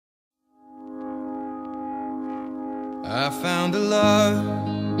I found a love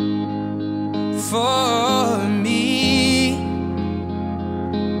for me.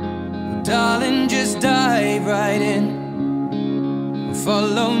 Well, darling, just dive right in and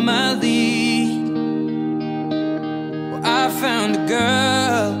follow my lead. Well, I found a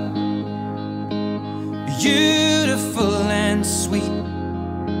girl, beautiful and sweet.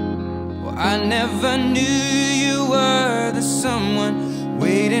 Well, I never knew you were the someone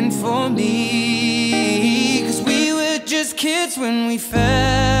waiting for me. 'Cause we were just kids when we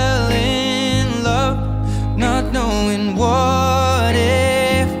fell in love, not knowing what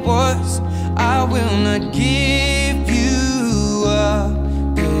it was. I will not give you up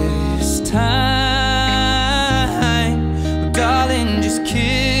this time. Well, darling, just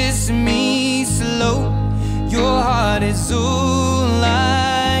kiss me slow. Your heart is all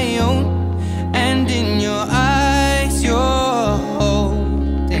I own, and in your eyes you're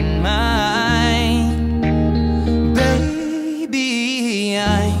holding mine. Baby,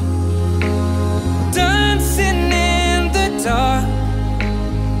 I'm dancing in the dark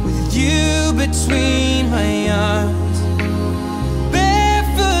with you between my arms,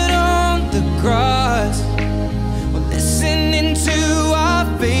 barefoot on the grass. We're listening to our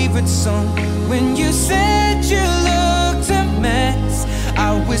favorite song. When you said you looked a mess, I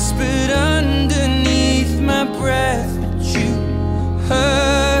whispered underneath my breath, but you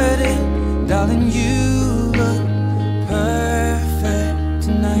heard it. Darling, you look perfect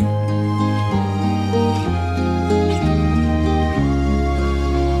tonight.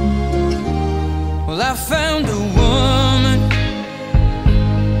 Well, I found a woman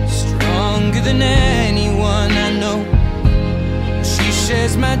stronger than anyone I know. She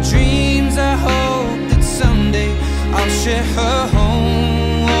shares my dreams. I hope that someday I'll share her home.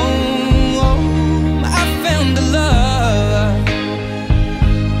 I found a love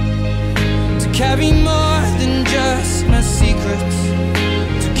to carry more than just my secrets,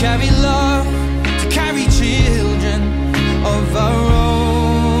 to carry love, to carry children of our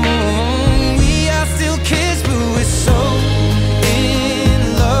own. We are still kids, but we're so in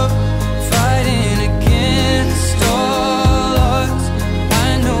love, fighting against all odds. I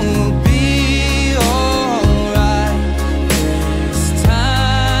know we'll be alright this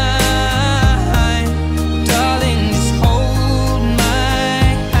time. Darling, just hold my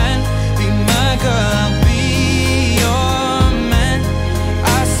hand, be my girl, I'll be your man.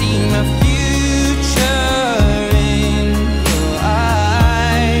 I see my future in your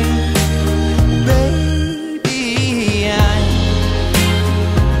eyes. Baby, I'm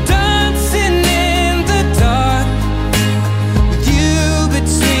dancing in the dark with you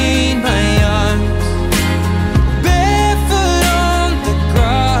between my arms, barefoot on the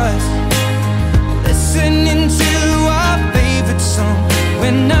grass, listening to our favorite song.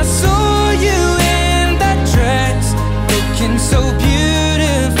 When I saw you in that dress, looking so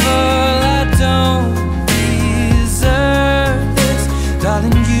beautiful, I don't deserve this.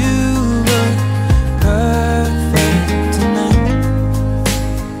 Darling, you look perfect tonight.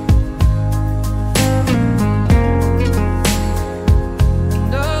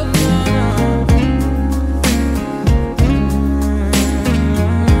 No, no, no.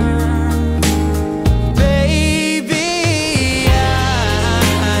 Baby,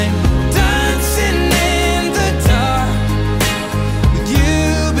 I'm dancing in the dark with you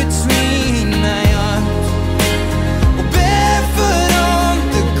between my arms, or barefoot on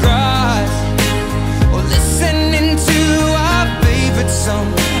the grass, or listening to our favorite song.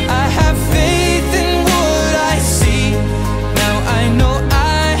 I have faith in what I see. Now I know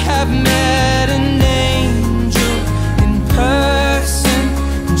I have met an angel in person,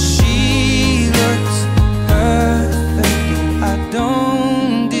 and she looks perfect. I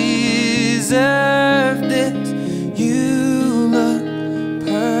don't deserve